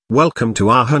Welcome to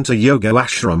our Hunter Yoga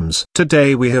Ashrams.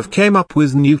 Today we have came up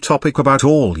with new topic about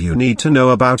all you need to know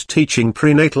about teaching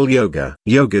prenatal yoga.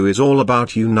 Yoga is all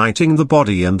about uniting the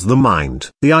body and the mind.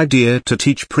 The idea to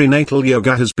teach prenatal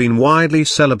yoga has been widely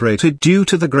celebrated due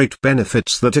to the great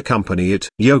benefits that accompany it.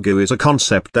 Yoga is a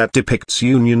concept that depicts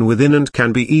union within and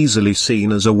can be easily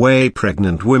seen as a way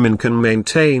pregnant women can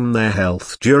maintain their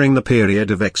health during the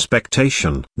period of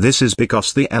expectation. This is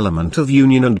because the element of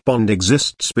union and bond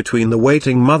exists between the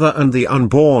waiting mother and the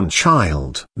unborn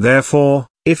child. Therefore,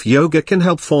 if yoga can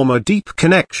help form a deep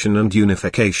connection and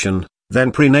unification,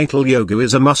 then prenatal yoga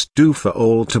is a must-do for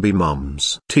all to-be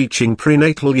moms. Teaching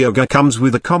prenatal yoga comes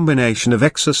with a combination of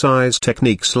exercise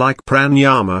techniques like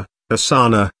pranayama,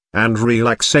 asana, and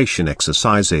relaxation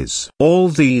exercises. All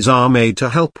these are made to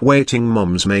help waiting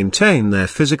moms maintain their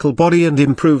physical body and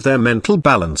improve their mental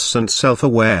balance and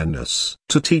self-awareness.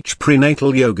 To teach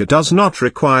prenatal yoga does not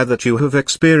require that you have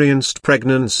experienced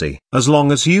pregnancy. As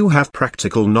long as you have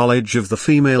practical knowledge of the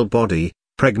female body,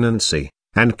 pregnancy,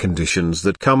 and conditions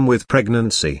that come with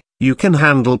pregnancy, you can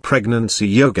handle pregnancy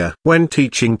yoga. When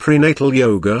teaching prenatal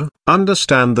yoga,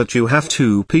 understand that you have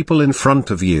two people in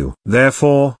front of you.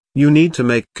 Therefore, you need to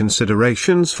make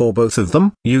considerations for both of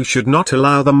them. You should not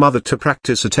allow the mother to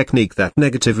practice a technique that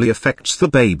negatively affects the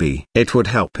baby. It would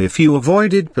help if you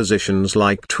avoided positions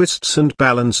like twists and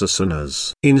balance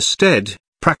asanas. Instead,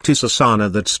 practice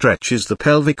asana that stretches the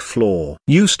pelvic floor.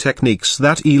 Use techniques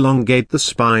that elongate the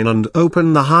spine and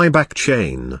open the high back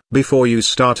chain. Before you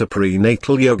start a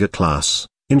prenatal yoga class,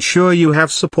 ensure you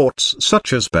have supports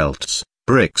such as belts,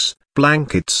 bricks,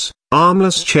 blankets,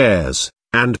 armless chairs,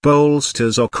 and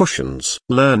bolsters or cushions.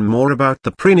 Learn more about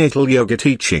the prenatal yoga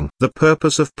teaching. The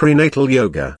purpose of prenatal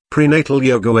yoga. Prenatal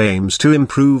yoga aims to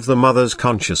improve the mother's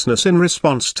consciousness in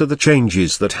response to the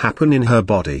changes that happen in her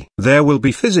body. There will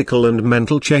be physical and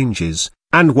mental changes,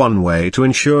 and one way to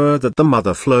ensure that the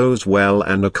mother flows well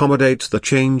and accommodate the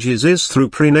changes is through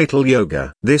prenatal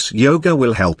yoga. This yoga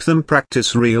will help them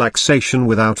practice relaxation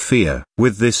without fear.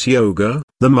 With this yoga,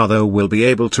 the mother will be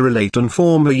able to relate and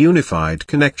form a unified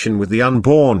connection with the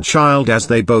unborn child as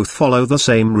they both follow the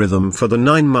same rhythm for the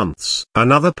 9 months.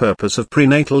 Another purpose of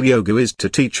prenatal yoga is to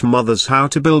teach mothers how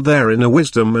to build their inner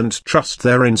wisdom and trust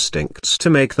their instincts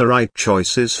to make the right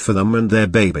choices for them and their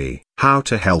baby. How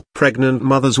to help pregnant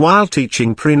mothers while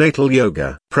teaching prenatal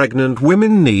yoga. Pregnant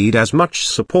women need as much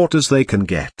support as they can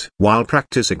get. While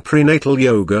practicing prenatal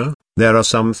yoga, there are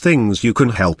some things you can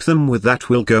help them with that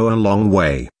will go a long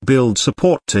way. Build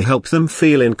support to help them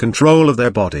feel in control of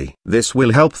their body. This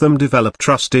will help them develop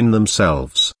trust in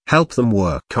themselves. Help them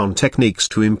work on techniques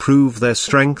to improve their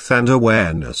strength and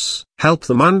awareness. Help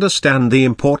them understand the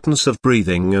importance of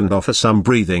breathing and offer some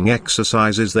breathing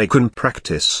exercises they can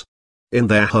practice in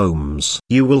their homes.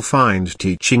 You will find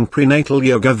teaching prenatal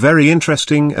yoga very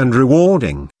interesting and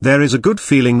rewarding. There is a good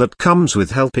feeling that comes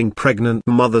with helping pregnant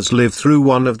mothers live through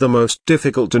one of the most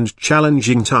difficult and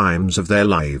challenging times of their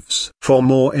lives. For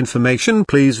more information,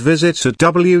 please visit at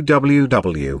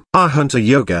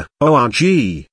www.ourhunteryoga.org.